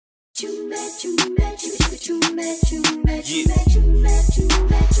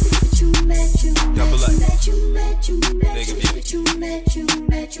Double A. Nigga view.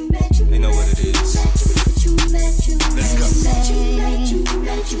 They know what it is. Let's go.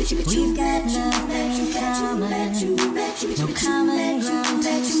 We've got nothing in common, no common ground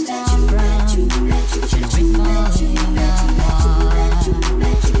to start from, and we're falling apart.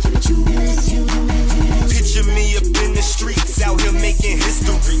 Picture me up in the streets, out here making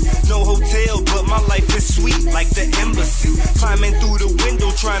history. No hotel, but my life is sweet like the embassy. Climbing through the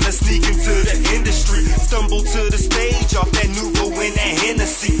window, trying to sneak into the industry. Stumble to the stage off that Nouveau and that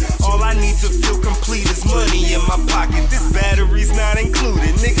Hennessy. All I need to feel complete is money in my pocket. This battery's not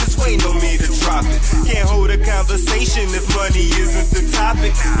included, niggas waiting on me to drop it. Can't hold a conversation if money isn't the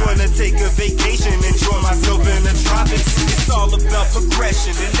topic. Wanna take a vacation, enjoy myself in the tropics. It's all about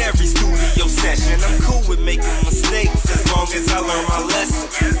progression in every studio session. I'm cool with making mistakes as long as I learn my lesson.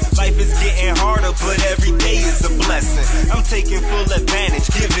 Life is getting harder, but every day is a blessing. I'm taking full advantage,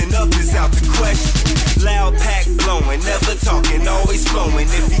 giving up is out the question. Loud pack blowing, never talking, always flowing.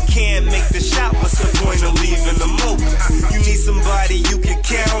 If you can't make the shot, what's the point of leaving them open? You need somebody you can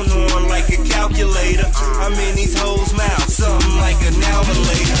count on like a calculator. I'm in these hoes' mouths, something like an hour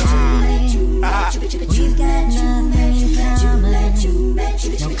later. We've got nothing in common,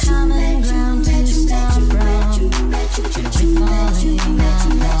 no common ground to start from, and we're falling apart.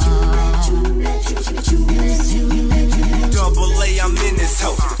 Double A, I'm in this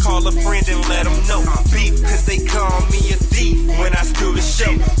hoe. Call a friend and let them know. Beef, cause they call me a thief when I steal the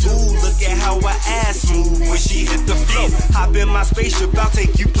show. Ooh, look at how her ass move when she hit the floor. Hop in my spaceship, I'll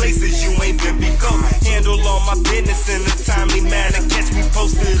take you places you ain't been before. Handle all my business in a timely manner. Catch me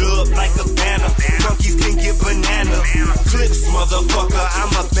posted up like a banner. Monkeys can get banana clips, motherfucker.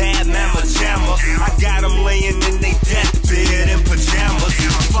 I'm a bad mama jammer. I got them laying in they deathbed in pajamas.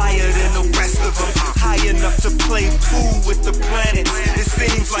 Flyer than the rest of them. High enough to play pool with the planets. It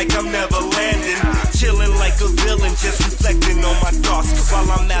seems like I'm never landing. Chilling like a villain, just reflecting on my thoughts while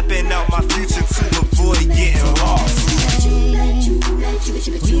I'm mapping out my future to avoid getting lost.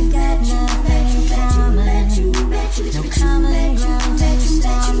 We've got nothing in common, no common ground to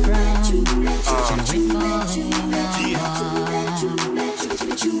start from, and we're falling apart.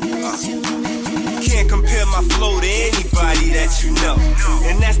 Can't compare my flow to anybody that you know.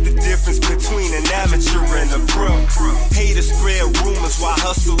 And that's the difference between an amateur and a pro. Haters spread rumors while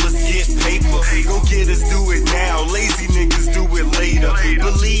hustlers get paper. Go getters do it now, lazy niggas do it later.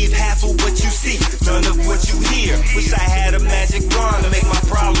 Believe half of what you see, none of what you hear. Wish I had a magic wand to make my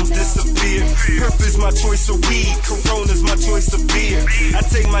problems disappear. Purpose my choice of weed, Corona's my choice of beer. I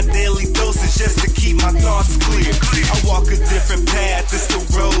take my daily doses just to keep my thoughts clear. I walk a different path, it's the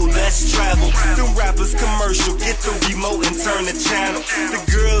road less traveled. Them rappers commercial, get the remote and turn the channel. The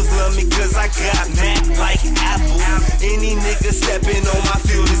girls love me cause I got Mac like Apple. Any nigga stepping on my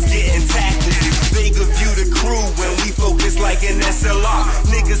field is getting tackled. Vega view the crew when we focus like an SLR.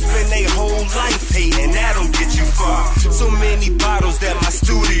 Niggas spend their whole life hating, that don't get you far. So many bottles that my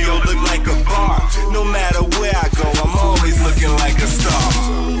studio look like a bar. No matter where I go, I'm always looking like a star.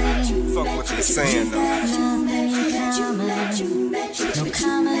 Fuck what you're saying though. No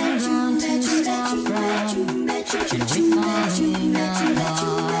common ground to start from, and we're falling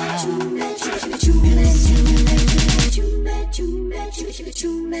apart.